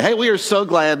Hey, we are so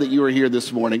glad that you are here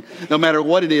this morning, no matter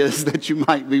what it is that you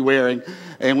might be wearing.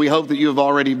 And we hope that you have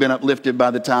already been uplifted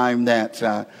by the time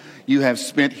that you have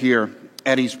spent here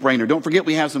at East Brainerd. Don't forget,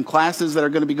 we have some classes that are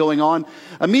going to be going on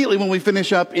immediately when we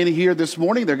finish up in here this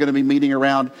morning. They're going to be meeting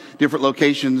around different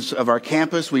locations of our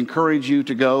campus. We encourage you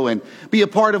to go and be a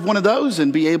part of one of those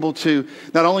and be able to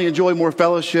not only enjoy more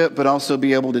fellowship, but also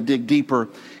be able to dig deeper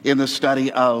in the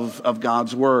study of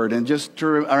God's Word. And just a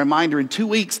reminder, in 2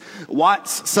 weeks,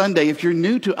 Watts Sunday, if you're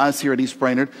new to us here at East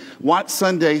Brainerd, Watts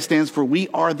Sunday stands for We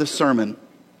Are the Sermon.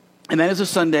 And that is a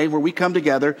Sunday where we come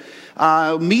together,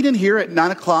 meet in here at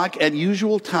 9 o'clock at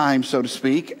usual time, so to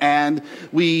speak, and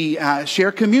we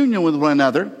share communion with one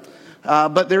another.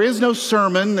 But there is no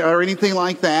sermon or anything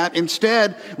like that.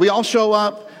 Instead, we all show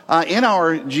up in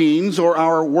our jeans or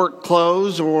our work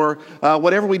clothes or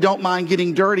whatever. We don't mind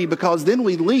getting dirty, because then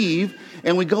we leave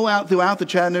and we go out throughout the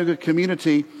Chattanooga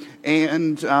community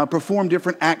and perform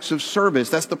different acts of service.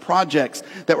 That's the projects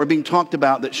that were being talked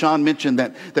about that Sean mentioned,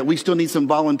 that we still need some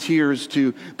volunteers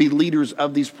to be leaders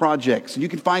of these projects. And you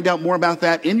can find out more about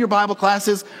that in your Bible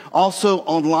classes, also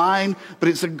online. But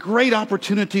it's a great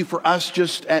opportunity for us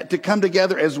just to come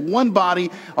together as one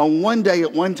body on one day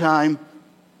at one time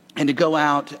and to go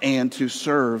out and to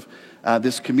serve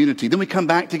this community. Then we come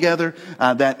back together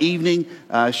that evening,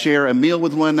 share a meal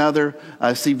with one another,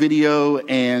 see video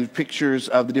and pictures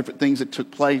of the different things that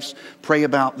took place, pray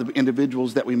about the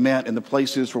individuals that we met and the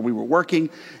places where we were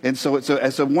working. And so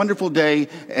it's a wonderful day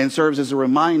and serves as a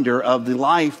reminder of the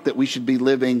life that we should be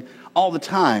living all the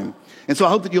time. And so I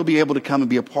hope that you'll be able to come and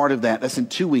be a part of that. That's in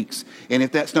 2 weeks. And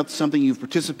if that's not something you've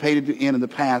participated in the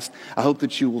past, I hope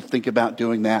that you will think about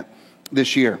doing that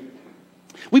this year.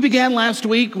 We began last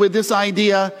week with this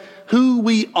idea, who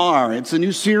we are. It's a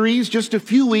new series, just a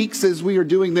few weeks as we are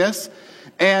doing this.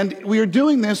 And we are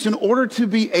doing this in order to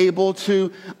be able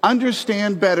to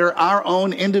understand better our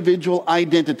own individual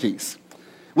identities.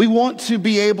 We want to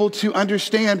be able to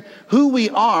understand who we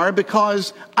are,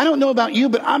 because I don't know about you,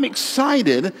 but I'm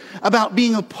excited about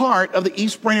being a part of the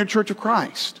East Brainerd Church of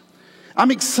Christ. I'm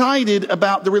excited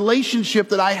about the relationship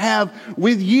that I have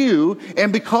with you,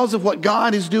 and because of what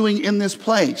God is doing in this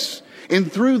place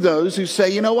and through those who say,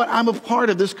 you know what, I'm a part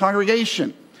of this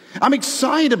congregation. I'm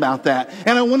excited about that,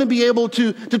 and I want to be able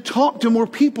to talk to more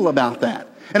people about that.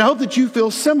 And I hope that you feel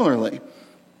similarly.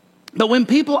 But when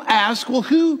people ask, well,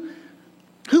 who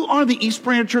are the East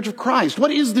Brainerd Church of Christ?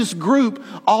 What is this group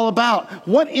all about?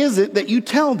 What is it that you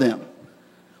tell them?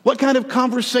 What kind of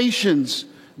conversations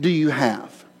do you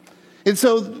have? And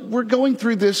so we're going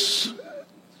through this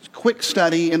quick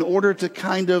study in order to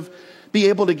kind of be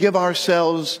able to give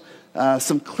ourselves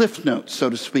some cliff notes, so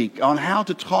to speak, on how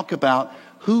to talk about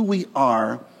who we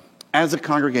are as a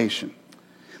congregation.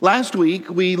 Last week,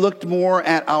 we looked more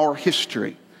at our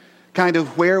history, kind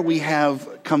of where we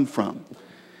have come from.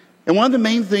 And one of the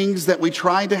main things that we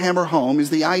tried to hammer home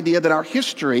is the idea that our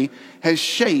history has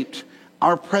shaped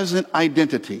our present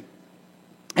identity.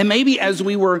 And maybe as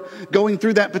we were going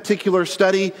through that particular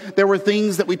study, there were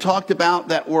things that we talked about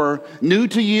that were new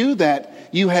to you, that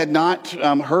you had not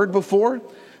heard before,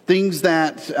 things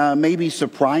that maybe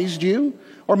surprised you,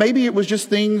 or maybe it was just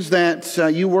things that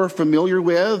you were familiar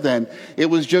with and it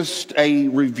was just a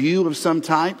review of some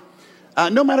type.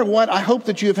 No matter what, I hope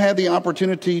that you have had the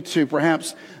opportunity to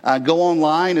perhaps go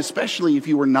online, especially if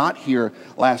you were not here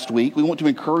last week. We want to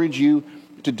encourage you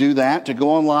to do that, to go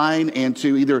online and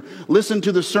to either listen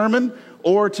to the sermon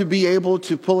or to be able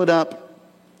to pull it up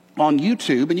on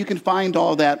YouTube. And you can find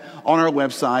all that on our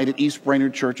website at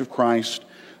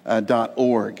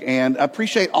eastbrainerdchurchofchrist.org. And I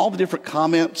appreciate all the different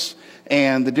comments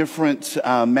and the different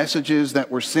messages that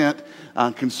were sent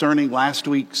concerning last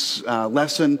week's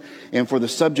lesson, and for the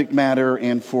subject matter,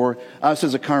 and for us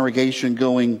as a congregation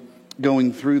going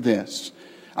through this.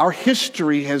 Our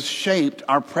history has shaped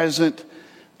our present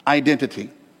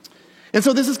identity. And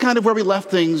so this is kind of where we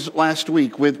left things last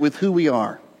week with who we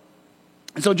are.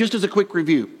 And so just as a quick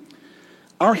review,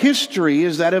 our history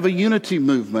is that of a unity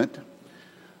movement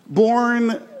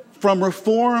born from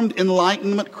Reformed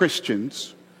Enlightenment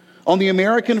Christians on the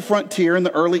American frontier in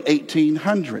the early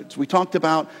 1800s. We talked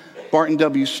about Barton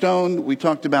W. Stone. We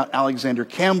talked about Alexander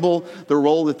Campbell, the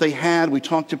role that they had. We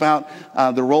talked about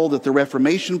the role that the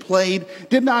Reformation played.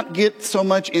 Did not get so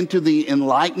much into the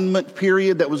Enlightenment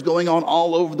period that was going on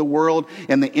all over the world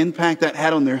and the impact that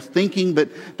had on their thinking,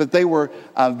 but they were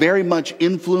very much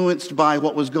influenced by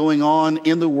what was going on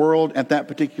in the world at that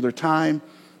particular time.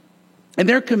 And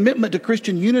their commitment to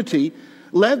Christian unity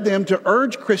led them to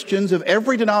urge Christians of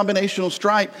every denominational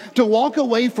stripe to walk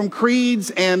away from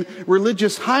creeds and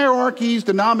religious hierarchies,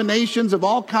 denominations of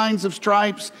all kinds of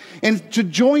stripes, and to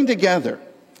join together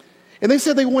And they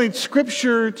said they wanted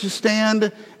Scripture to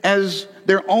stand as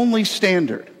their only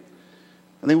standard.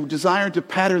 And they desired to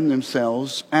pattern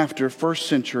themselves after first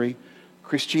century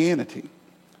Christianity.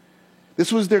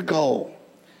 This was their goal.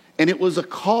 And it was a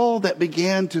call that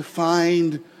began to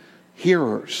find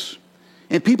hearers.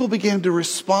 And people began to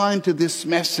respond to this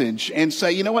message and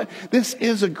say, you know what, this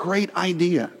is a great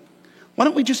idea. Why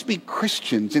don't we just be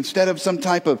Christians instead of some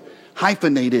type of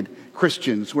hyphenated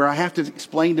Christians where I have to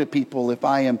explain to people if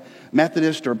I am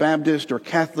Methodist or Baptist or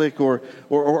Catholic or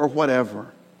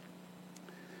whatever.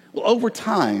 Well, over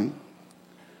time,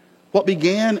 what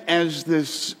began as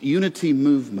this unity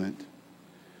movement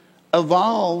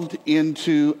evolved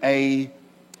into a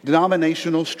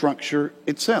denominational structure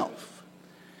itself.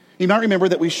 You might remember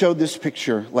that we showed this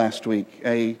picture last week,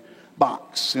 a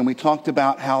box, and we talked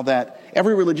about how that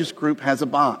every religious group has a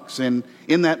box, and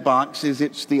in that box is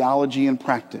its theology and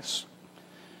practice.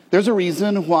 There's a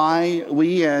reason why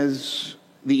we as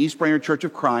the East Brainerd Church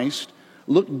of Christ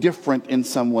look different in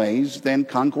some ways than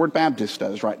Concord Baptist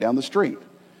does right down the street,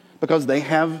 because they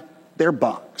have their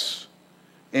box,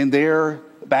 and their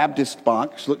Baptist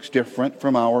box looks different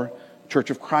from our Church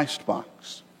of Christ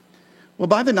box. Well,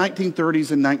 by the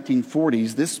 1930s and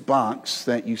 1940s, this box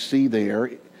that you see there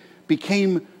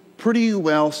became pretty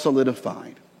well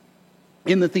solidified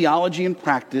in the theology and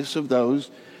practice of those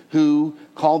who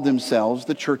called themselves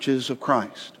the Churches of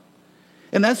Christ.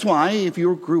 And that's why if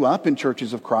you grew up in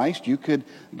Churches of Christ, you could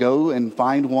go and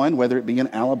find one, whether it be in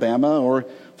Alabama or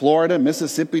Florida,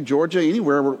 Mississippi, Georgia,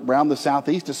 anywhere around the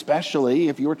Southeast, especially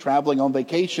if you were traveling on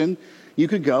vacation, you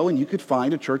could go and you could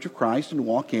find a Church of Christ and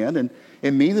walk in, and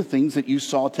many of the things that you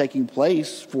saw taking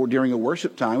place during a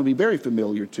worship time would be very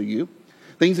familiar to you.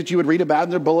 Things that you would read about in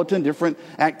their bulletin, different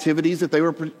activities that they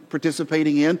were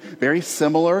participating in, very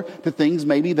similar to things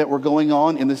maybe that were going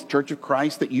on in this Church of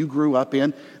Christ that you grew up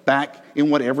in back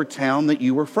in whatever town that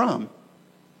you were from.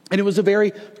 And it was a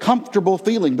very comfortable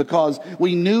feeling because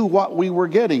we knew what we were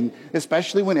getting,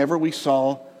 especially whenever we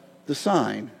saw the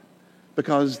sign,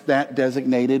 because that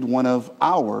designated one of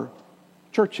our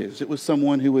churches. It was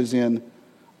someone who was in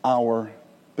our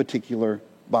particular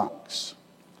box.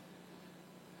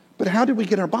 But how did we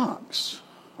get our box?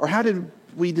 Or how did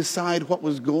we decide what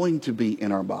was going to be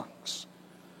in our box?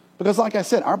 Because like I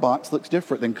said, our box looks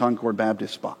different than Concord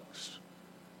Baptist's box.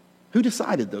 Who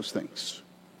decided those things?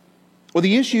 Well,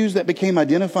 the issues that became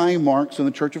identifying marks in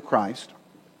the Church of Christ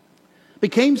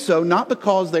became so not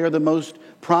because they are the most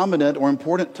prominent or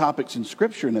important topics in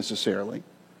Scripture necessarily,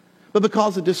 but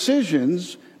because of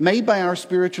decisions made by our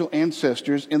spiritual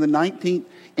ancestors in the 19th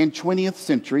and 20th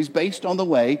centuries based on the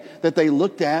way that they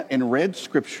looked at and read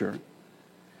Scripture.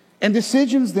 And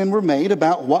decisions then were made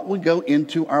about what would go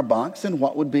into our box and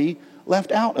what would be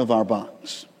left out of our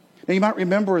box. Now you might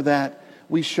remember that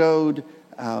we showed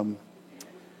a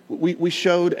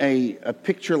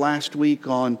picture last week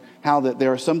on how that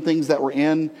there are some things that were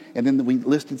in, and then we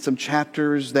listed some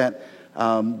chapters that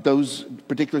those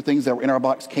particular things that were in our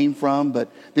box came from, but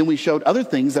then we showed other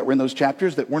things that were in those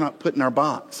chapters that were not put in our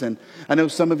box. And I know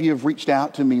some of you have reached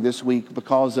out to me this week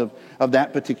because of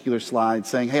that particular slide,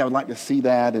 saying, hey, I would like to see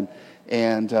that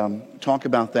and talk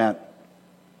about that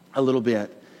a little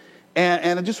bit.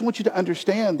 And I just want you to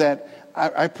understand that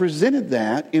I presented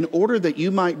that in order that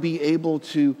you might be able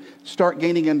to start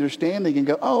gaining understanding and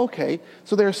go, oh, okay,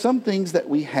 so there are some things that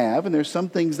we have and there's some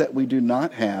things that we do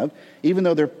not have, even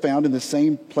though they're found in the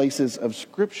same places of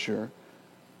Scripture.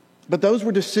 But those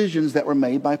were decisions that were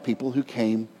made by people who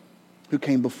came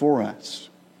before us.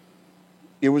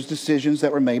 It was decisions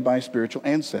that were made by spiritual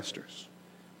ancestors.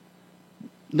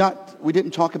 We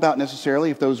didn't talk about necessarily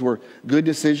if those were good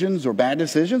decisions or bad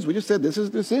decisions. We just said this is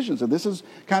decisions, and this is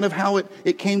kind of how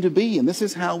it came to be, and this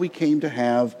is how we came to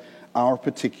have our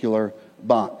particular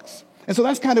box. And so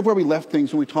that's kind of where we left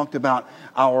things when we talked about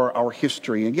our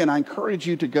history. Again, I encourage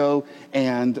you to go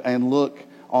and look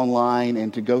online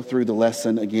and to go through the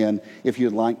lesson again if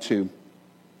you'd like to.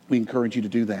 We encourage you to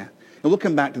do that. And we'll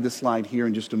come back to this slide here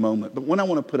in just a moment. But what I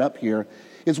want to put up here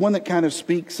is one that kind of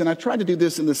speaks, and I tried to do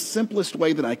this in the simplest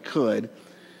way that I could,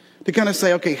 to kind of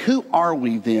say, okay, who are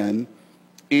we then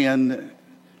in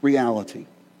reality?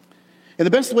 And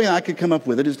the best way I could come up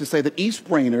with it is to say that East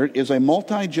Brainerd is a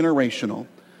multi-generational,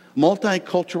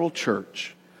 multicultural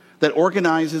church that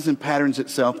organizes and patterns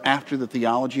itself after the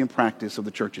theology and practice of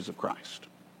the Churches of Christ.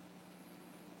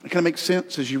 It kind of makes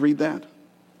sense as you read that?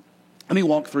 Let me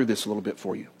walk through this a little bit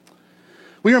for you.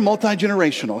 We are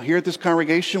multi-generational. Here at this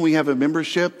congregation, we have a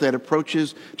membership that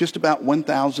approaches just about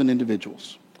 1,000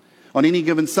 individuals. On any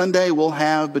given Sunday, we'll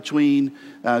have between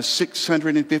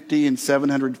 650 and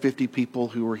 750 people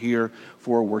who are here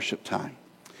for a worship time.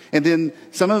 And then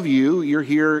some of you, you're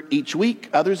here each week.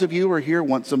 Others of you are here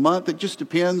once a month. It just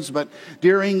depends. But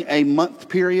during a month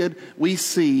period, we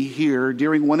see here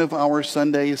during one of our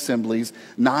Sunday assemblies,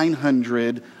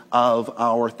 900 of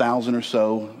our 1,000 or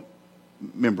so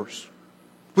members,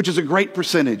 which is a great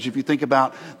percentage if you think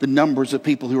about the numbers of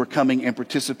people who are coming and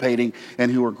participating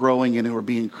and who are growing and who are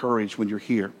being encouraged when you're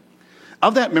here.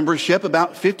 Of that membership,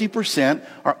 about 50%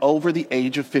 are over the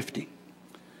age of 50.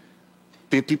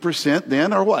 50%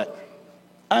 then are what?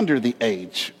 Under the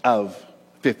age of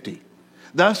 50.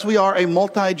 Thus, we are a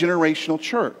multi-generational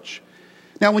church.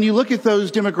 Now, when you look at those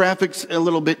demographics a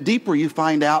little bit deeper, you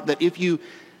find out that if you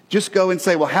just go and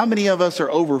say, well, how many of us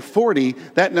are over 40?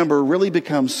 That number really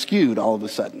becomes skewed all of a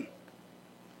sudden.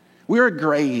 We're a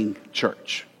graying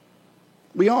church.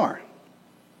 We are.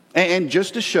 And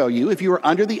just to show you, if you are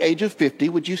under the age of 50,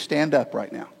 would you stand up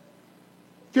right now?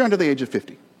 If you're under the age of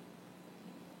 50.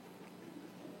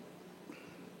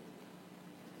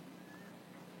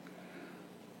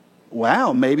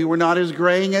 Wow, maybe we're not as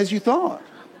graying as you thought.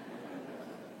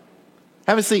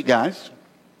 Have a seat, guys.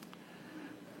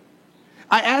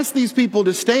 I asked these people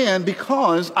to stand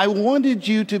because I wanted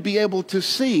you to be able to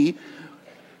see,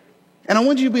 and I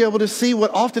wanted you to be able to see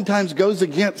what oftentimes goes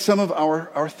against some of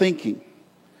our thinking.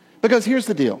 Because here's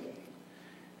the deal.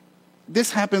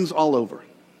 This happens all over.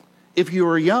 If you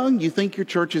are young, you think your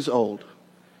church is old.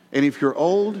 And if you're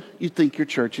old, you think your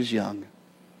church is young.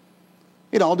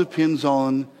 It all depends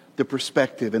on the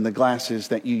perspective and the glasses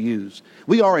that you use.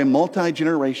 We are a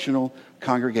multi-generational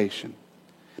congregation.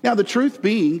 Now, the truth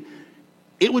being,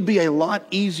 it would be a lot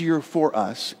easier for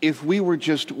us if we were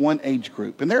just one age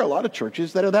group. And there are a lot of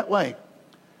churches that are that way.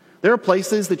 There are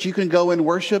places that you can go and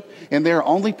worship, and there are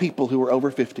only people who are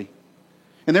over 50.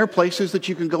 And there are places that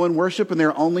you can go and worship, and there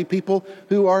are only people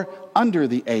who are under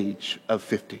the age of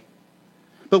 50.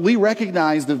 But we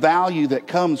recognize the value that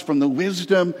comes from the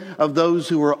wisdom of those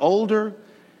who are older.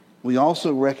 We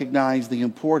also recognize the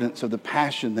importance of the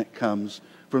passion that comes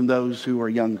from those who are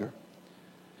younger.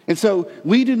 And so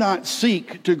we do not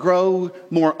seek to grow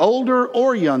more older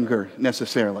or younger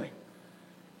necessarily.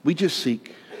 We just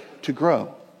seek to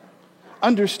grow.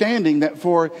 Understanding that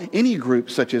for any group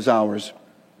such as ours,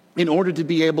 in order to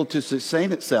be able to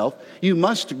sustain itself, you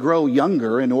must grow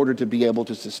younger in order to be able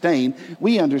to sustain.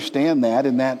 We understand that,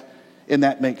 and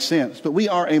that makes sense. But we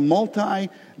are a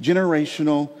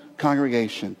multi-generational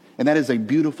congregation. And that is a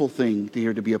beautiful thing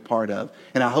to be a part of.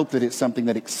 And I hope that it's something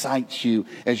that excites you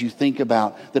as you think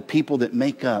about the people that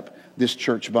make up this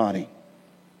church body.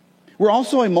 We're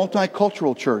also a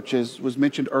multicultural church, as was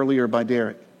mentioned earlier by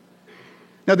Derek.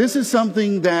 Now, this is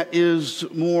something that is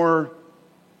more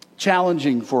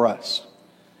challenging for us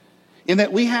in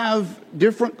that we have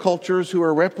different cultures who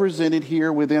are represented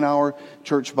here within our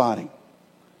church body.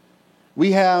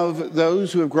 We have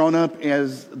those who have grown up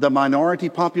as the minority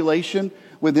population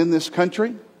within this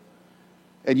country,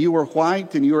 and you are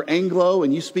white and you are Anglo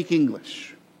and you speak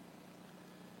English.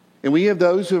 And we have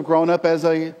those who have grown up as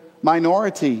a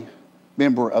minority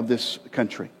member of this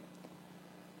country,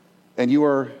 and you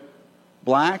are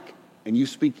black and you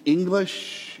speak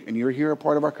English and you're here a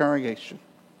part of our congregation.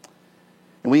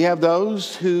 And we have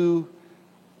those who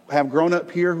have grown up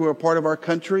here who are part of our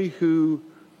country who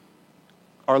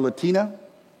are Latino,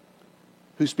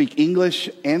 who speak English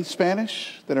and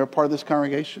Spanish that are a part of this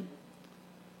congregation.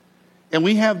 And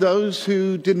we have those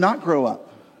who did not grow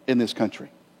up in this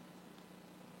country,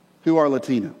 who are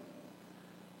Latino,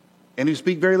 and who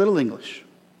speak very little English,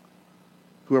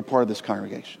 who are part of this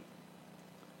congregation.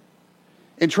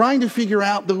 And trying to figure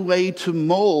out the way to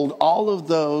mold all of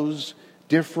those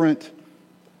different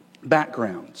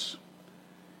backgrounds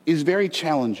is very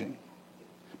challenging.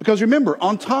 Because remember,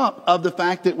 on top of the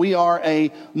fact that we are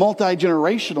a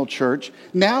multi-generational church,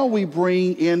 now we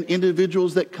bring in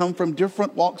individuals that come from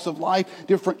different walks of life,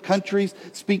 different countries,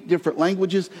 speak different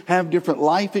languages, have different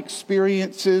life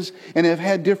experiences, and have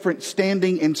had different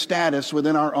standing and status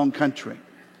within our own country.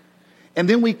 And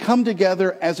then we come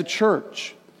together as a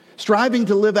church, striving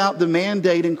to live out the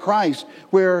mandate in Christ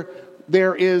where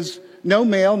there is no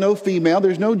male, no female,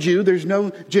 there's no Jew, there's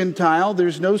no Gentile,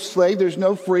 there's no slave, there's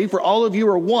no free, for all of you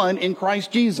are one in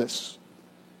Christ Jesus.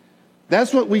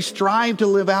 That's what we strive to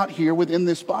live out here within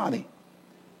this body.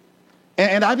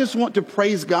 And I just want to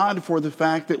praise God for the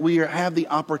fact that we have the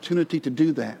opportunity to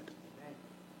do that.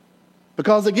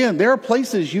 Because again, there are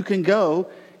places you can go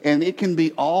and it can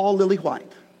be all lily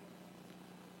white.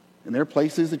 And there are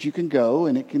places that you can go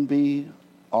and it can be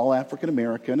all African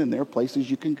American, and there are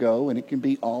places you can go and it can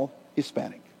be all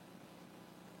Hispanic.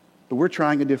 But we're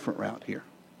trying a different route here.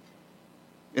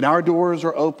 And our doors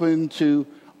are open to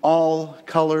all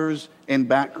colors and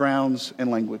backgrounds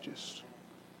and languages.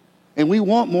 And we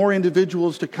want more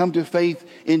individuals to come to faith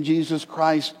in Jesus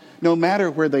Christ, no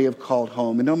matter where they have called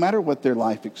home and no matter what their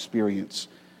life experience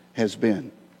has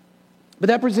been. But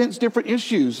that presents different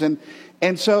issues. And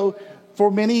so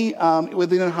for many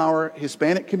within our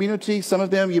Hispanic community, some of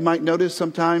them you might notice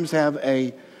sometimes have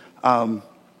a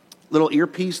little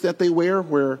earpiece that they wear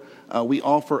where we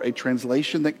offer a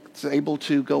translation that's able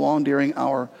to go on during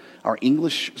our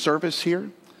English service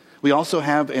here. We also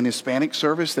have an Hispanic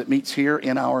service that meets here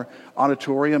in our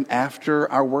auditorium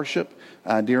after our worship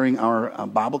during our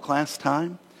Bible class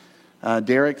time.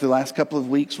 Derek, the last couple of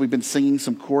weeks, we've been singing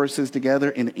some choruses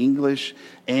together in English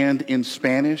and in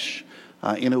Spanish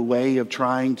in a way of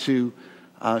trying to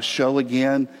show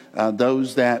again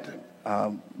those that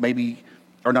maybe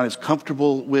are not as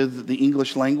comfortable with the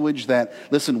English language that,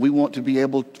 listen, we want to be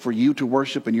able for you to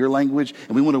worship in your language,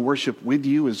 and we want to worship with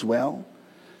you as well.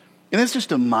 And that's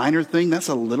just a minor thing. That's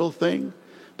a little thing.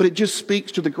 But it just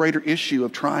speaks to the greater issue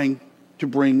of trying to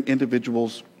bring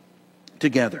individuals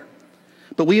together.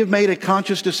 But we have made a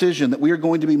conscious decision that we are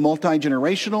going to be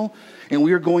multi-generational and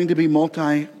we are going to be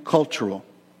multicultural.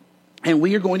 And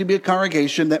we are going to be a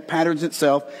congregation that patterns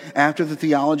itself after the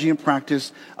theology and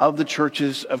practice of the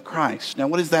churches of Christ. Now,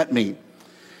 what does that mean?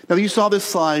 Now, you saw this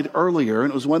slide earlier,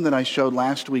 and it was one that I showed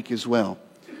last week as well,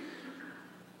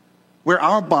 where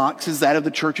our box is that of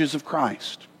the churches of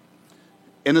Christ.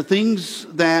 And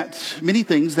many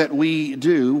things that we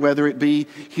do, whether it be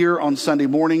here on Sunday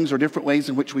mornings or different ways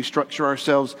in which we structure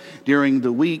ourselves during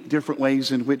the week, different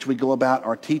ways in which we go about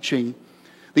our teaching,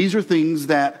 these are things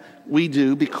that we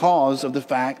do because of the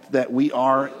fact that we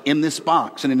are in this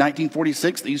box. And in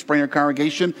 1946, the East Brainerd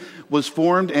congregation was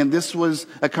formed, and this was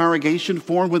a congregation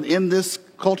formed within this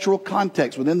cultural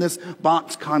context, within this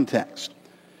box context.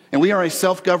 And we are a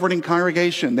self-governing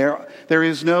congregation. There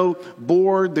is no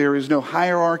board, there is no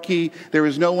hierarchy, there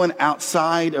is no one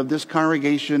outside of this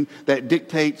congregation that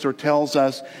dictates or tells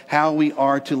us how we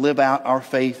are to live out our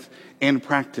faith and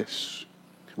practice.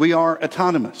 We are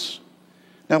autonomous.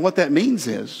 Now, what that means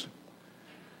is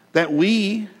that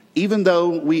we, even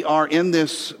though we are in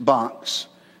this box,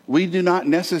 we do not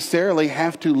necessarily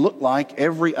have to look like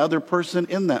every other person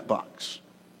in that box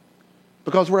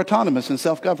because we're autonomous and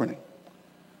self-governing.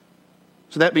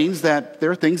 So that means that there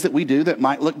are things that we do that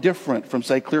might look different from,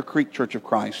 say, Clear Creek Church of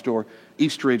Christ or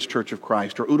East Ridge Church of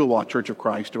Christ or Ottawa Church of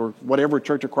Christ or whatever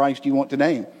Church of Christ you want to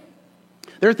name.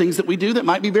 There are things that we do that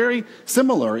might be very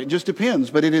similar. It just depends,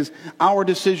 but it is our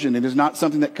decision. It is not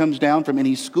something that comes down from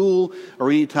any school or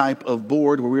any type of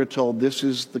board where we are told this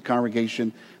is the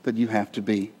congregation that you have to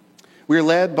be. We are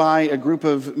led by a group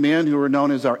of men who are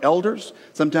known as our elders.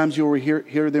 Sometimes you will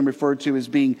hear them referred to as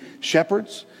being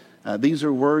shepherds. These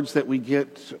are words that we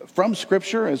get from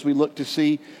Scripture as we look to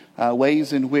see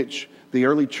ways in which the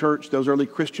early church, those early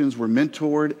Christians, were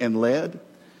mentored and led.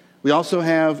 We also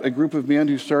have a group of men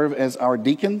who serve as our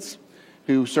deacons,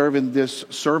 who serve in this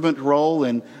servant role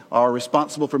and are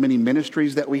responsible for many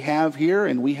ministries that we have here.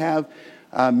 And we have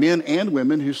men and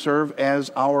women who serve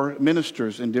as our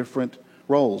ministers in different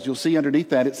roles. You'll see underneath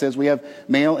that it says we have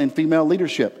male and female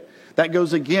leadership. That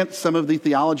goes against some of the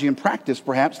theology and practice,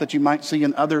 perhaps, that you might see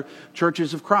in other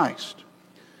churches of Christ.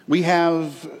 We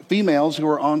have females who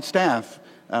are on staff.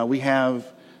 We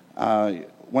have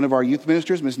one of our youth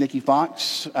ministers, Ms. Nikki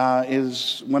Fox,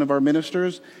 is one of our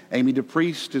ministers. Amy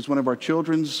DePriest is one of our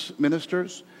children's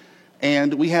ministers.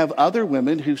 And we have other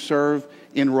women who serve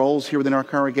in roles here within our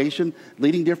congregation,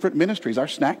 leading different ministries. Our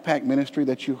snack pack ministry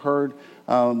that you heard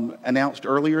announced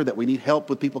earlier, that we need help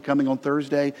with people coming on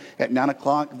Thursday at 9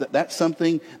 o'clock. That's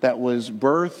something that was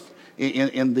birthed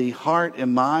in the heart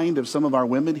and mind of some of our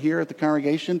women here at the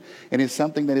congregation, and is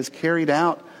something that is carried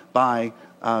out by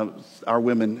our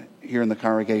women here in the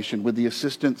congregation with the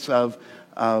assistance of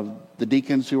the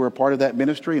deacons who are part of that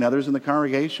ministry and others in the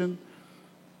congregation.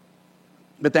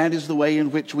 But that is the way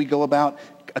in which we go about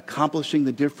accomplishing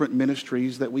the different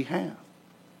ministries that we have.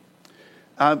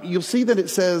 You'll see that it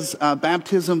says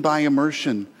baptism by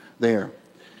immersion there.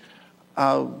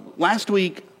 Last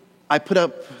week, I put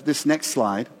up this next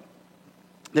slide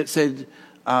that said,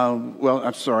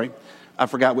 I'm sorry, I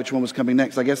forgot which one was coming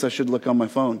next. I guess I should look on my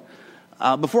phone.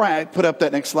 Before I put up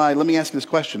that next slide, let me ask you this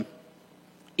question.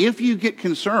 If you get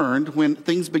concerned when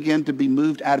things begin to be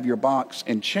moved out of your box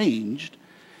and changed,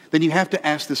 then you have to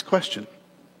ask this question.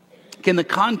 Can the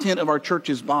content of our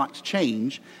church's box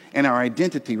change and our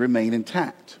identity remain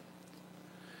intact?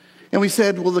 And we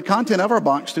said, well, the content of our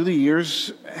box through the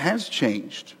years has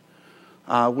changed.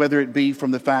 Whether it be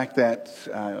from the fact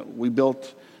that we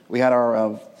built We had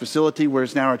our facility where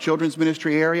it's now our children's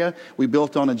ministry area. We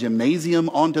built on a gymnasium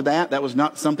onto that. That was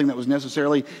not something that was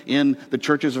necessarily in the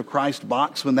Churches of Christ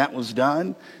box when that was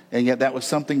done. And yet that was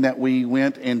something that we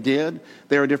went and did.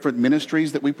 There are different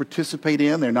ministries that we participate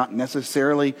in. They're not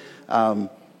necessarily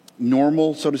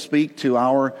normal, so to speak, to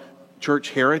our church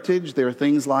heritage. There are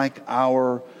things like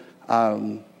our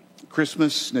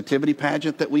Christmas nativity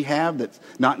pageant that we have that's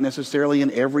not necessarily in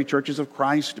every Churches of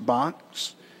Christ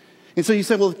box. And so you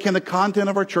say, well, can the content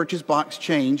of our church's box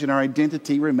change and our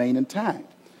identity remain intact?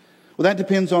 Well, that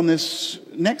depends on this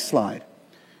next slide.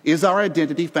 Is our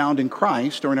identity found in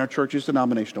Christ or in our church's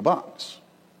denominational box?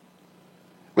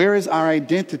 Where is our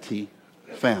identity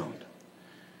found?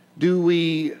 Do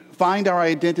we find our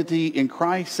identity in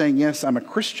Christ saying, yes, I'm a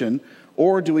Christian,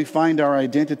 or do we find our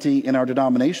identity in our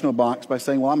denominational box by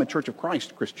saying, well, I'm a Church of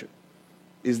Christ Christian?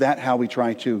 Is that how we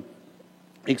try to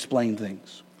explain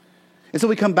things? And so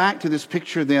we come back to this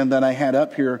picture then that I had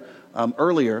up here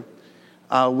earlier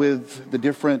with the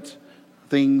different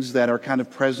things that are kind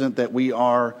of present that we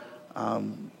are,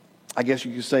 I guess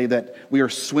you could say that we are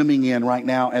swimming in right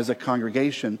now as a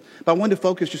congregation. But I wanted to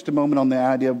focus just a moment on the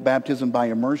idea of baptism by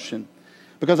immersion,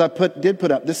 because I did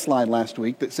put up this slide last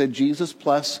week that said Jesus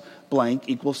plus blank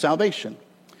equals salvation.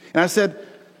 And I said,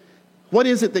 what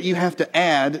is it that you have to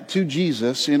add to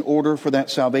Jesus in order for that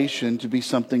salvation to be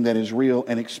something that is real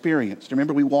and experienced?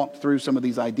 Remember, we walked through some of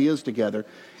these ideas together.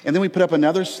 And then we put up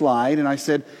another slide, and I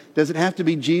said, does it have to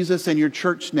be Jesus and your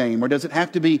church name? Or does it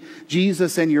have to be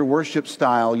Jesus and your worship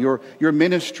style, your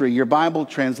ministry, your Bible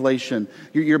translation,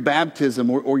 your baptism,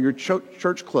 or your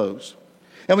church clothes?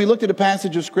 And we looked at a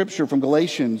passage of Scripture from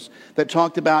Galatians that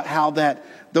talked about how that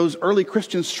those early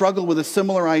Christians struggled with a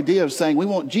similar idea of saying, we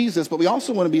want Jesus, but we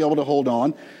also want to be able to hold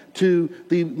on to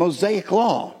the Mosaic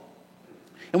law.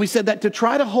 And we said that to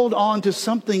try to hold on to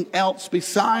something else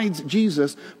besides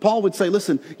Jesus, Paul would say,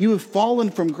 listen, you have fallen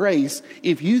from grace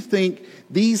if you think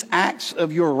these acts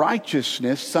of your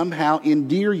righteousness somehow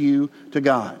endear you to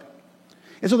God.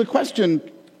 And so the question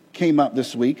came up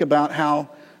this week about how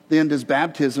then does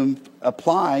baptism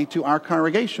apply to our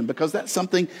congregation? Because that's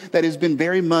something that has been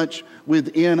very much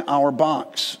within our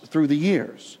box through the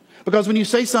years. Because when you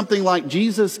say something like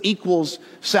Jesus equals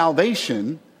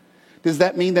salvation, does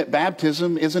that mean that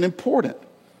baptism isn't important?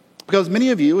 Because many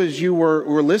of you, as you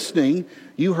were listening,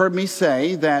 you heard me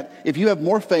say that if you have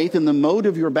more faith in the mode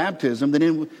of your baptism than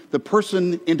in the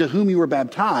person into whom you were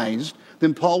baptized,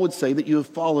 then Paul would say that you have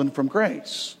fallen from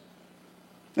grace.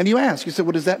 And you said,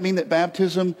 well, does that mean that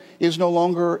baptism is no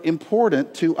longer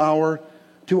important to our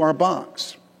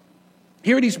box?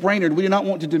 Here at East Brainerd, we do not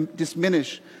want to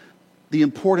diminish the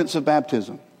importance of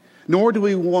baptism, nor do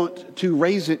we want to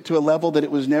raise it to a level that it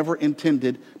was never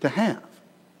intended to have.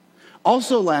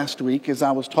 Also last week, as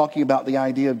I was talking about the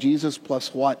idea of Jesus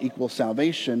plus what equals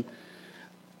salvation,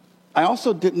 I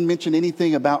also didn't mention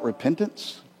anything about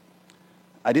repentance.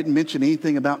 I didn't mention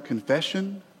anything about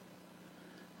confession.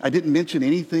 I didn't mention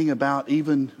anything about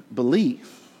even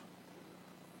belief.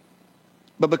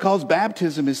 But because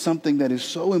baptism is something that is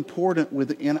so important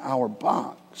within our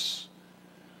box,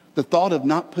 the thought of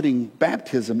not putting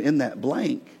baptism in that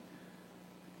blank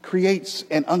creates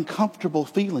an uncomfortable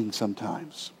feeling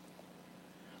sometimes,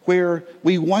 where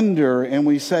we wonder and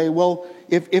we say, well,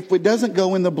 if it doesn't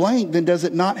go in the blank, then does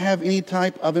it not have any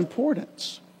type of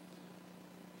importance?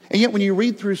 And yet when you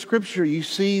read through Scripture, you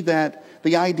see that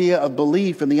the idea of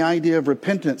belief and the idea of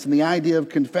repentance and the idea of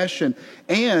confession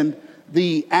and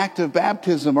the act of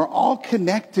baptism are all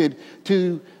connected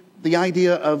to the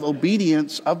idea of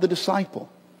obedience of the disciple.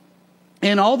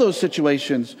 In all those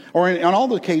situations, or on all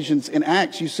the occasions in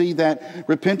Acts, you see that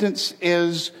repentance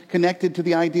is connected to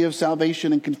the idea of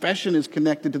salvation, and confession is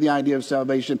connected to the idea of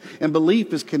salvation, and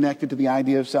belief is connected to the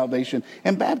idea of salvation,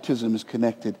 and baptism is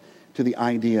connected to the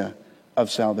idea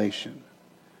of salvation.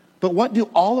 But what do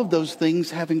all of those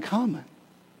things have in common?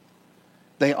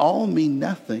 They all mean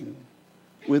nothing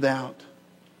without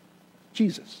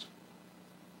Jesus.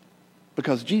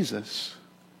 Because Jesus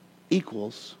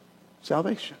equals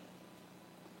salvation.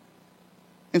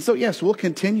 And so, yes, we'll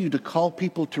continue to call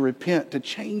people to repent, to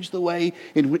change the way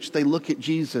in which they look at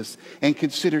Jesus and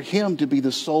consider Him to be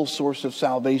the sole source of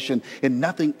salvation and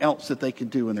nothing else that they can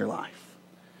do in their life.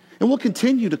 And we'll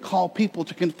continue to call people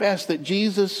to confess that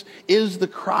Jesus is the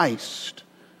Christ.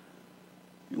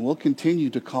 And we'll continue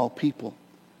to call people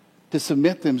to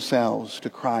submit themselves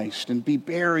to Christ and be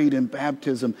buried in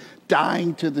baptism,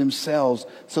 dying to themselves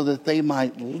so that they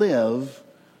might live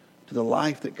to the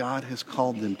life that God has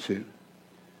called them to.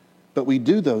 But we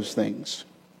do those things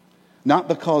not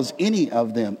because any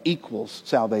of them equals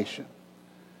salvation,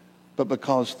 but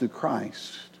because through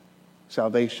Christ,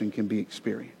 salvation can be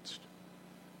experienced.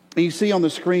 And you see on the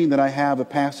screen that I have a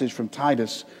passage from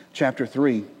Titus chapter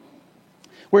 3,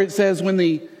 where it says, when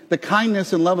the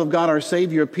kindness and love of God our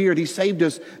Savior appeared, He saved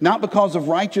us not because of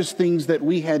righteous things that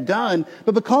we had done,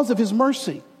 but because of His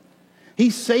mercy. He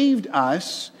saved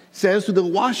us, says, through the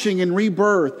washing and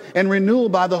rebirth and renewal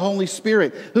by the Holy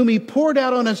Spirit, whom He poured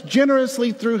out on us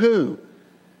generously through who?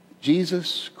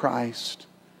 Jesus Christ,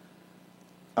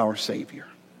 our Savior.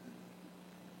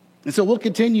 And so we'll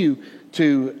continue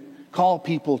to call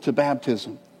people to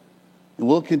baptism. And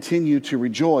we'll continue to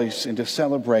rejoice and to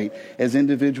celebrate as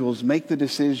individuals make the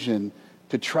decision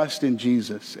to trust in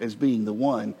Jesus as being the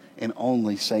one and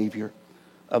only Savior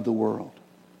of the world.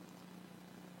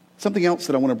 Something else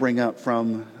that I want to bring up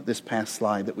from this past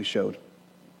slide that we showed.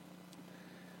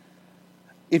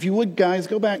 If you would, guys,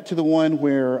 go back to the one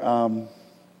where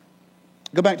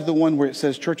it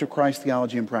says Church of Christ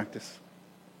Theology and Practice.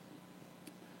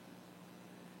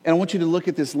 And I want you to look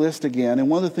at this list again. And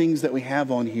one of the things that we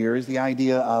have on here is the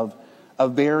idea of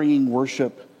varying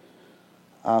worship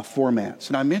formats.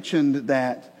 And I mentioned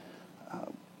that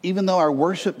even though our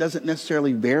worship doesn't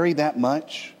necessarily vary that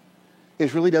much,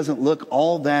 it really doesn't look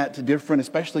all that different,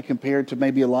 especially compared to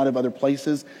maybe a lot of other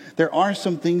places. There are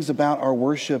some things about our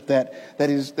worship that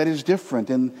is different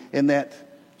and that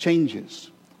changes.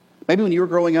 Maybe when you were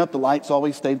growing up, the lights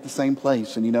always stayed at the same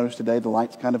place, and you notice today the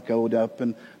lights kind of go up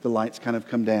and the lights kind of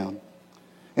come down.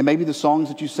 And maybe the songs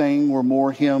that you sang were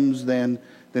more hymns than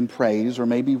praise, or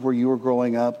maybe where you were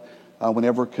growing up,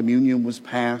 whenever communion was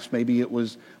passed, maybe it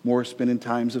was more spending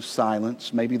times of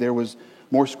silence. Maybe there was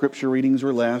more scripture readings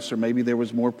or less, or maybe there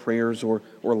was more prayers or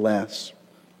less.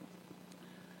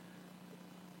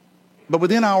 But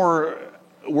within our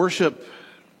worship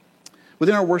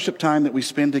time that we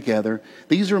spend together,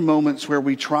 these are moments where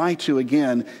we try to,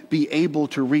 again, be able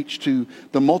to reach to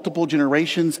the multiple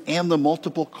generations and the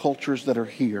multiple cultures that are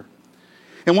here.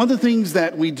 And one of the things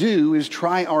that we do is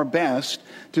try our best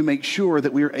to make sure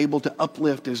that we are able to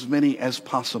uplift as many as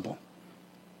possible.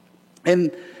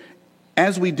 And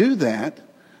as we do that,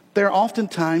 there are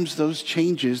oftentimes those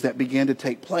changes that begin to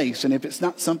take place. And if it's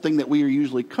not something that we are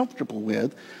usually comfortable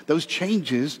with, those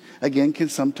changes, again, can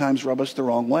sometimes rub us the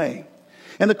wrong way.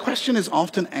 And the question is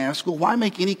often asked, well, why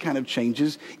make any kind of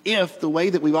changes if the way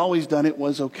that we've always done it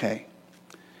was okay?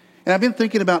 And I've been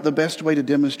thinking about the best way to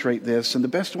demonstrate this, and the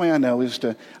best way I know is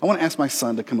I want to ask my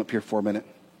son to come up here for a minute.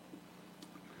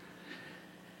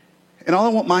 And all I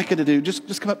want Micah to do,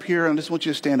 just come up here, and I just want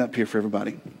you to stand up here for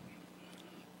everybody.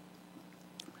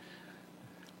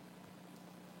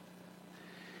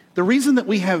 The reason that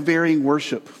we have varying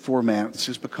worship formats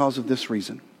is because of this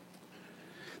reason.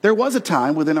 There was a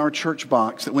time within our church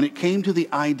box that when it came to the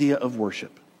idea of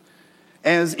worship,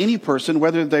 as any person,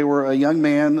 whether they were a young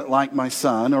man like my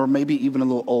son, or maybe even a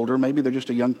little older, maybe they're just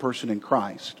a young person in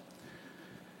Christ,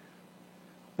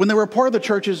 when they were a part of the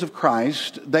churches of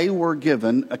Christ, they were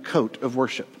given a coat of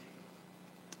worship.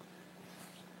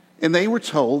 And they were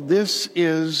told, this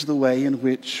is the way in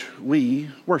which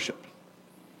we worship.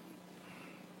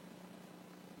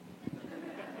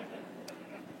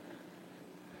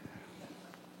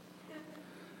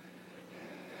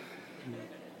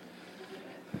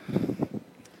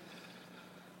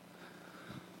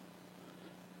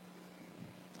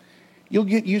 You'll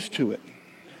get used to it.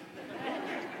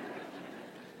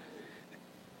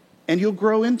 And you'll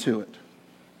grow into it.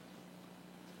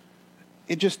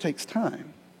 It just takes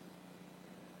time.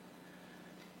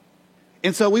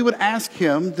 And so we would ask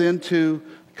him then to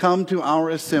come to our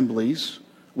assemblies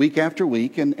week after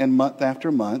week and month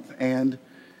after month and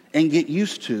get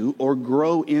used to or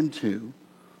grow into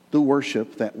the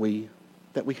worship that we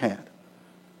had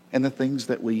and the things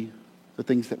that we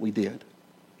did.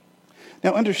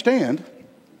 Now understand,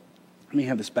 let me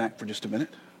have this back for just a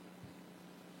minute.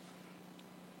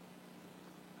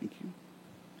 Thank you.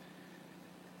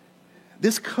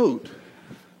 This coat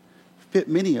fit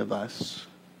many of us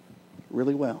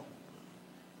really well,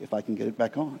 if I can get it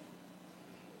back on.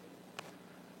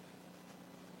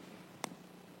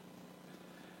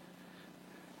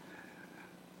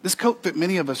 This coat fit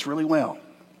many of us really well.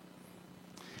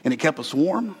 And it kept us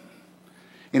warm.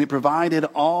 And it provided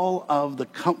all of the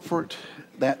comfort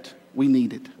that we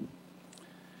needed.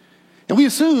 And we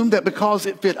assumed that because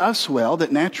it fit us well,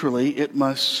 that naturally it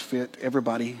must fit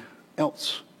everybody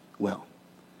else well.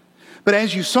 But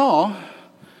as you saw,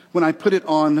 when I put it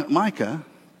on Micah,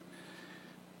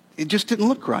 it just didn't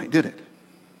look right, did it?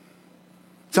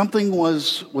 Something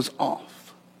was off.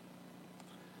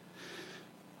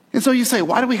 And so you say,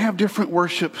 why do we have different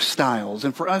worship styles?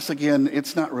 And for us, again,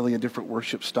 it's not really a different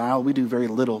worship style. We do very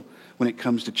little when it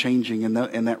comes to changing in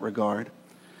that regard.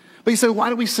 But you say, why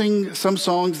do we sing some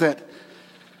songs that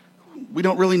we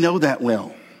don't really know that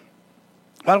well?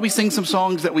 Why do we sing some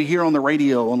songs that we hear on the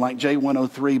radio on like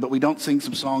J103, but we don't sing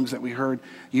some songs that we heard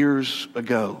years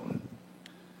ago?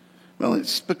 Well,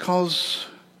 it's because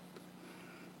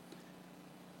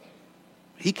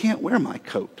he can't wear my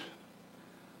coat.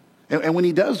 And when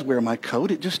he does wear my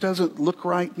coat, it just doesn't look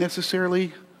right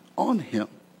necessarily on him.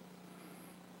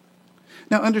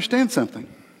 Now, understand something.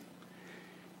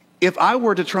 If I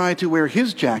were to try to wear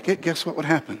his jacket, guess what would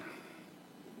happen?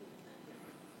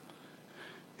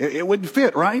 It wouldn't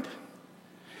fit, right?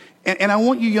 And I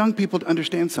want you young people to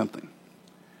understand something.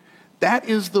 That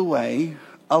is the way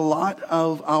a lot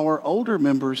of our older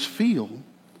members feel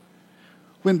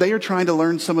when they are trying to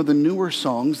learn some of the newer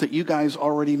songs that you guys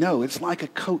already know. It's like a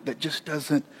coat that just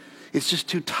doesn't, it's just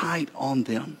too tight on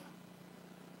them.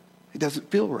 It doesn't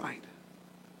feel right.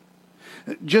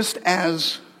 Just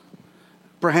as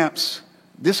perhaps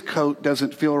this coat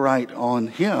doesn't feel right on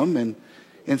him,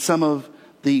 and some of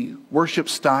the worship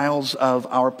styles of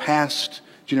our past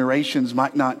generations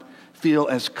might not feel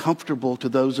as comfortable to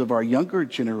those of our younger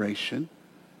generation.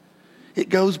 It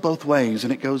goes both ways,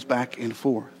 and it goes back and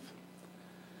forth.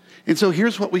 And so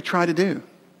here's what we try to do.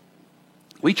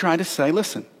 We try to say,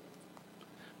 listen,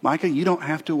 Micah, you don't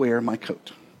have to wear my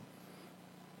coat.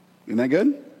 Isn't that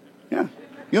good? Yeah.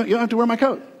 You don't have to wear my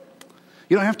coat.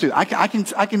 You don't have to. I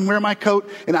can wear my coat,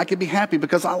 and I can be happy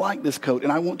because I like this coat,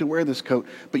 and I want to wear this coat.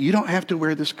 But you don't have to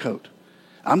wear this coat.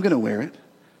 I'm going to wear it.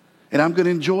 And I'm going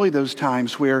to enjoy those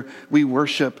times where we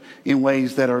worship in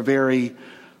ways that are very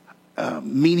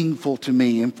meaningful to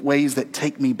me, in ways that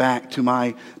take me back to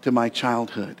my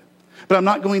childhood. But I'm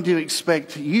not going to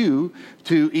expect you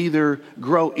to either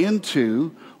grow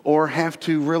into or have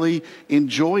to really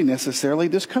enjoy necessarily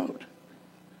this coat.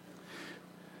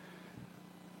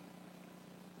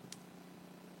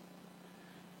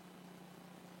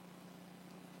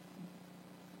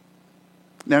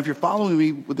 Now, if you're following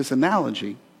me with this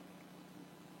analogy,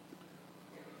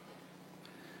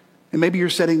 and maybe you're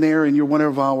sitting there and you're one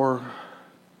of our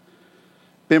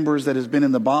members that has been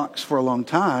in the box for a long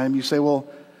time, you say, well,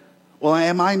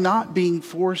 am I not being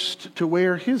forced to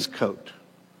wear his coat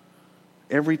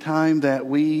every time that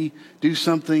we do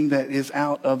something that is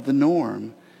out of the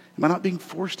norm? Am I not being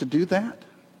forced to do that?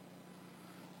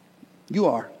 You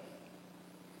are.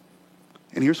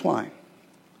 And here's why.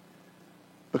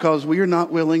 Because we are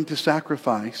not willing to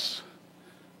sacrifice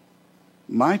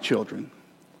my children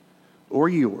or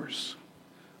yours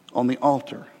on the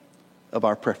altar of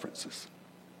our preferences.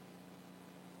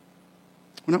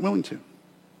 We're not willing to.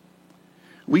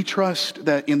 We trust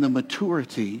that in the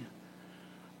maturity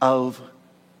of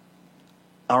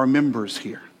our members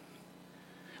here,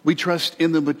 we trust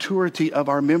in the maturity of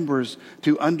our members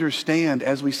to understand,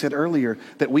 as we said earlier,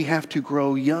 that we have to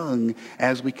grow young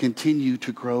as we continue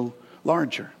to grow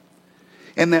larger.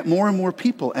 And that more and more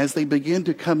people, as they begin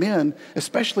to come in,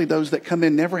 especially those that come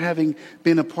in never having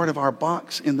been a part of our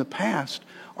box in the past,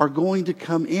 are going to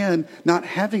come in not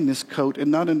having this coat and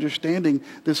not understanding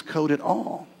this coat at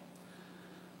all.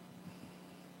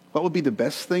 What would be the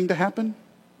best thing to happen?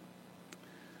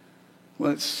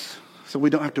 Well, it's so we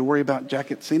don't have to worry about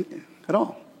jackets at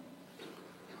all.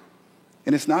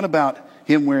 And it's not about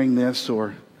him wearing this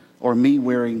or me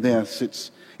wearing this.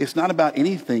 It's not about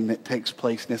anything that takes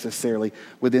place necessarily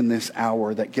within this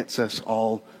hour that gets us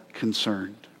all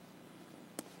concerned.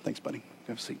 Thanks, buddy.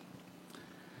 Have a seat.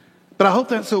 But I hope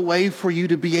that's a way for you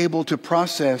to be able to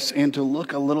process and to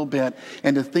look a little bit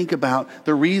and to think about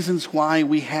the reasons why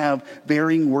we have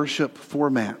varying worship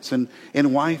formats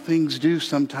and why things do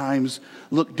sometimes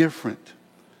look different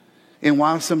and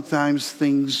why sometimes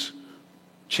things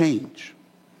change.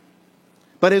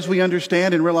 But as we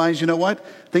understand and realize, you know what?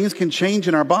 Things can change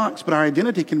in our box, but our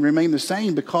identity can remain the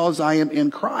same because I am in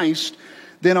Christ.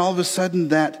 Then all of a sudden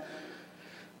that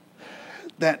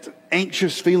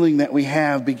anxious feeling that we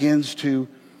have begins to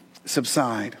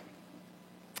subside.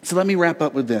 So let me wrap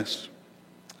up with this.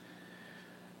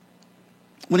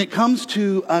 When it comes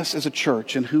to us as a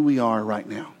church and who we are right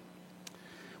now,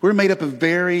 we're made up of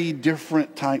very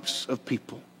different types of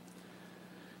people.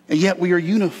 And yet we are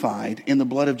unified in the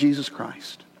blood of Jesus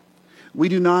Christ. We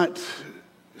do not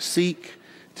seek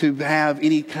to have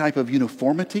any type of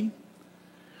uniformity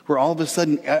where all of a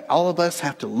sudden all of us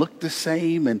have to look the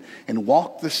same and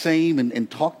walk the same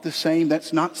and talk the same.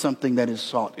 That's not something that is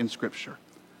sought in Scripture.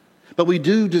 But we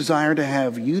do desire to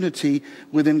have unity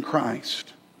within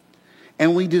Christ.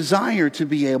 And we desire to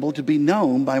be able to be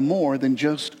known by more than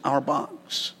just our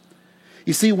box.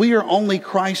 You see, we are only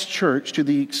Christ's church to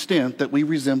the extent that we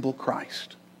resemble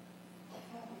Christ.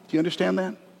 Do you understand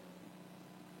that?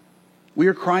 We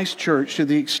are Christ Church to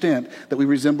the extent that we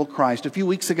resemble Christ. A few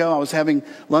weeks ago, I was having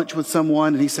lunch with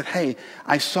someone, and he said, hey,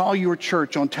 I saw your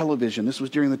church on television. This was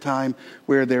during the time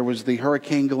where there was the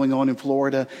hurricane going on in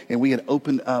Florida, and we had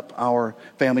opened up our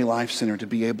Family Life Center to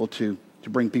be able to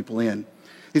bring people in.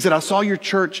 He said, I saw your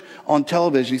church on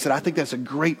television. He said, I think that's a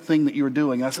great thing that you were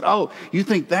doing. And I said, oh, you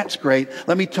think that's great?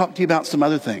 Let me talk to you about some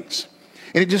other things.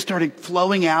 And it just started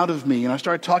flowing out of me. And I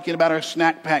started talking about our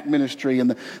snack pack ministry and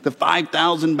the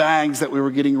 5,000 bags that we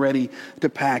were getting ready to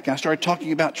pack. And I started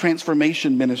talking about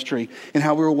transformation ministry and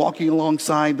how we were walking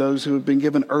alongside those who had been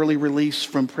given early release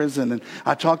from prison. And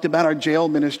I talked about our jail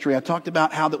ministry. I talked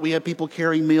about how that we had people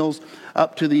carrying meals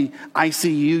up to the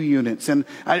ICU units. And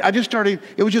I just started,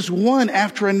 it was just one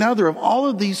after another of all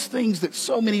of these things that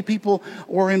so many people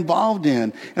were involved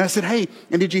in. And I said, hey,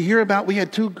 and did you hear about, we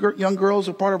had two young girls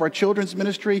as part of our children's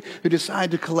ministry who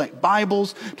decided to collect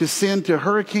Bibles to send to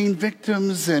hurricane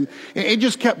victims. And it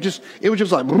just kept it was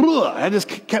just like, I just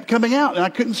kept coming out and I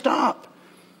couldn't stop.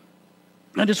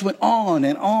 I just went on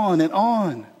and on and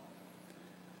on.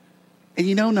 And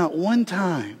you know, not one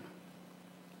time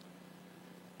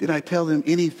did I tell them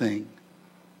anything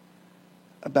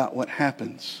about what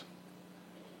happens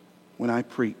when I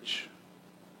preach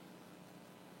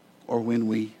or when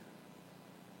we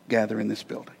gather in this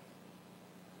building.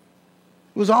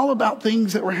 It was all about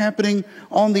things that were happening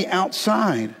on the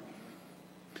outside,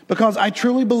 because I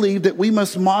truly believe that we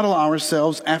must model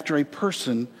ourselves after a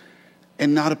person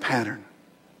and not a pattern.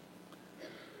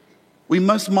 We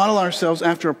must model ourselves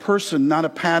after a person, not a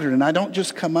pattern. And I don't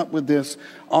just come up with this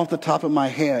off the top of my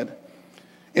head.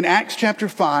 In Acts chapter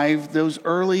 5, those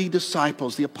early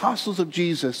disciples, the apostles of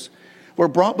Jesus, were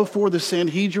brought before the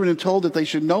Sanhedrin and told that they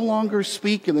should no longer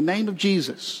speak in the name of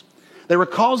Jesus. They were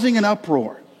causing an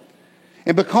uproar.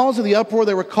 And because of the uproar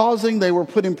they were causing, they were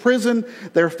put in prison.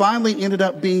 They finally ended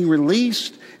up being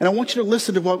released. And I want you to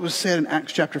listen to what was said in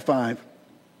Acts chapter 5.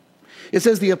 It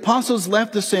says, the apostles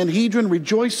left the Sanhedrin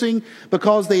rejoicing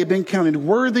because they had been counted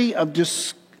worthy of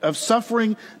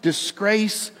suffering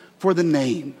disgrace for the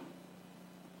name.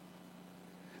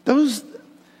 Those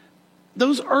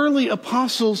early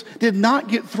apostles did not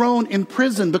get thrown in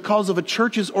prison because of a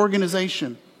church's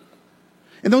organization.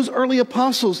 And those early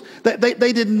apostles,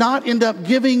 they did not end up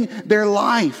giving their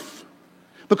life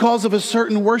because of a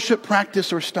certain worship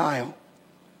practice or style.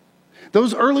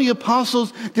 Those early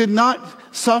apostles did not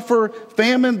suffer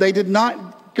famine. They did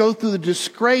not go through the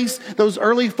disgrace. Those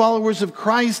early followers of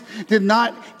Christ did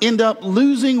not end up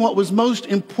losing what was most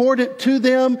important to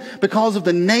them because of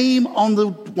the name on the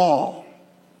wall.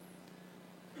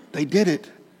 They did it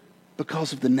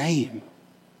because of the name.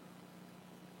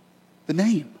 The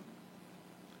name.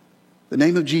 The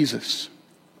name of Jesus.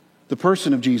 The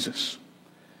person of Jesus.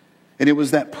 And it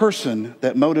was that person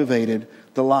that motivated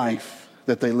the life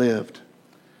that they lived.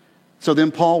 So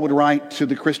then Paul would write to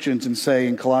the Christians and say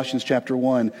in Colossians chapter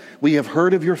 1, we have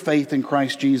heard of your faith in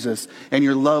Christ Jesus and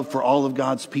your love for all of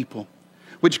God's people,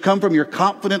 which come from your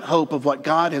confident hope of what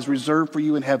God has reserved for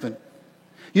you in heaven.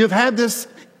 You have had this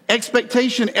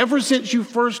expectation ever since you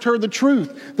first heard the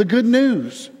truth, the good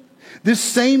news. This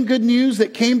same good news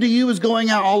that came to you is going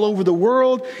out all over the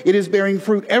world. It is bearing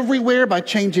fruit everywhere by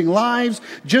changing lives,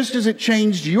 just as it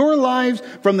changed your lives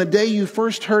from the day you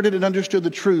first heard it and understood the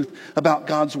truth about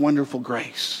God's wonderful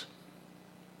grace.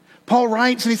 Paul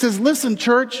writes and he says, listen,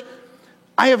 church,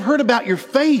 I have heard about your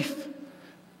faith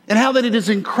and how that it is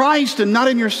in Christ and not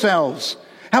in yourselves.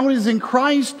 How it is in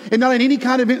Christ and not in any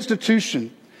kind of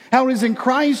institution. How it is in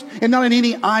Christ and not in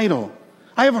any idol.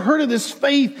 I have heard of this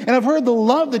faith, and I've heard the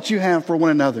love that you have for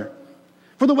one another,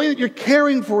 for the way that you're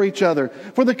caring for each other,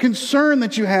 for the concern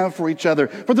that you have for each other,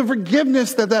 for the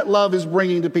forgiveness that love is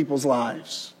bringing to people's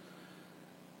lives.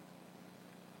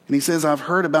 And he says, I've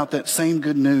heard about that same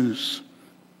good news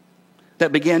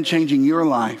that began changing your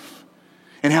life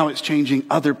and how it's changing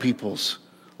other people's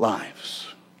lives.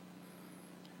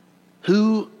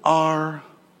 Who are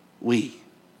we?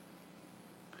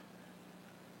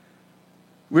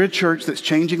 We're a church that's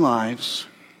changing lives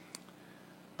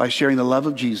by sharing the love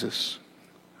of Jesus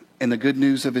and the good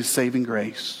news of his saving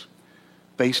grace,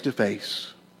 face to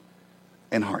face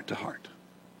and heart to heart.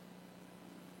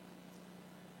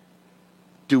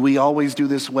 Do we always do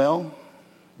this well?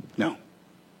 No,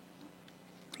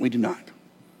 we do not.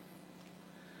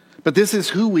 But this is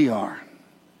who we are.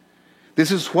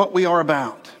 This is what we are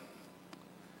about.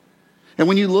 And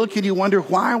when you look and you wonder,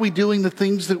 why are we doing the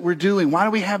things that we're doing? Why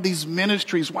do we have these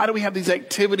ministries? Why do we have these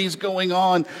activities going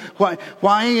on?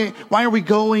 Why are we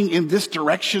going in this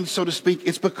direction, so to speak?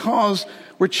 It's because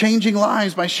we're changing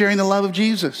lives by sharing the love of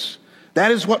Jesus. That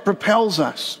is what propels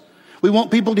us. We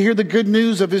want people to hear the good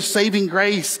news of his saving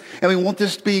grace, and we want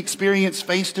this to be experienced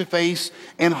face to face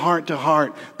and heart to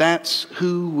heart. That's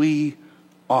who we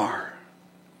are.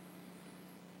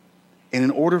 And in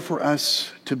order for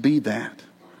us to be that,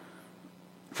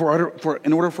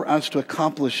 in order for us to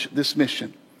accomplish this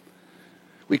mission,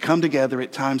 we come together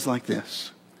at times like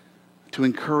this to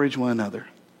encourage one another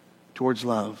towards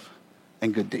love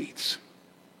and good deeds.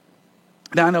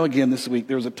 Now, I know again this week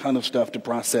there was a ton of stuff to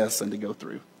process and to go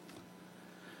through.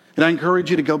 And I encourage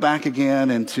you to go back again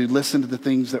and to listen to the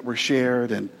things that were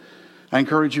shared. And I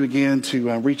encourage you again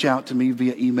to reach out to me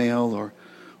via email or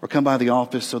come by the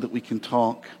office so that we can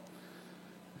talk,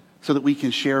 so that we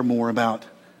can share more about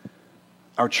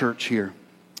our church here.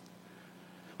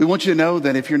 We want you to know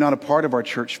that if you're not a part of our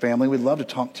church family, we'd love to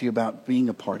talk to you about being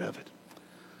a part of it.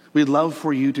 We'd love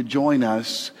for you to join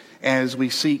us as we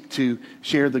seek to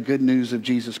share the good news of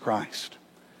Jesus Christ.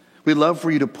 We'd love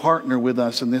for you to partner with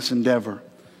us in this endeavor,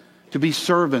 to be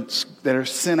servants that are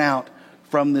sent out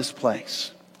from this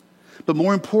place. But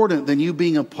more important than you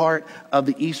being a part of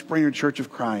the East Brainerd Church of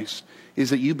Christ is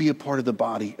that you be a part of the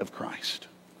body of Christ.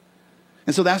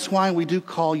 And so that's why we do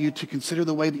call you to consider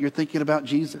the way that you're thinking about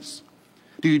Jesus.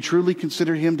 Do you truly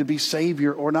consider him to be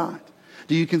Savior or not?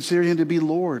 Do you consider him to be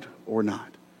Lord or not?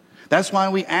 That's why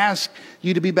we ask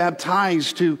you to be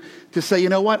baptized, to say, you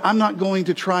know what, I'm not going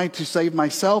to try to save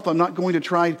myself. I'm not going to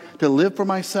try to live for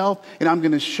myself. And I'm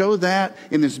going to show that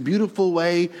in this beautiful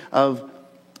way of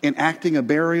enacting a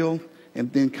burial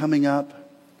and then coming up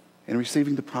and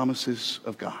receiving the promises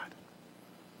of God.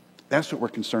 That's what we're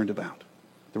concerned about.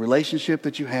 The relationship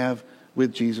that you have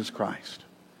with Jesus Christ.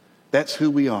 That's who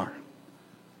we are.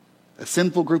 A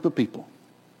sinful group of people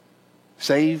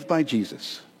saved by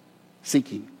Jesus,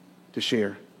 seeking to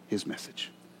share his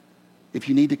message. If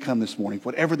you need to come this morning,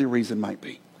 whatever the reason might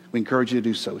be, we encourage you to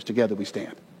do so as together we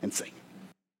stand and sing.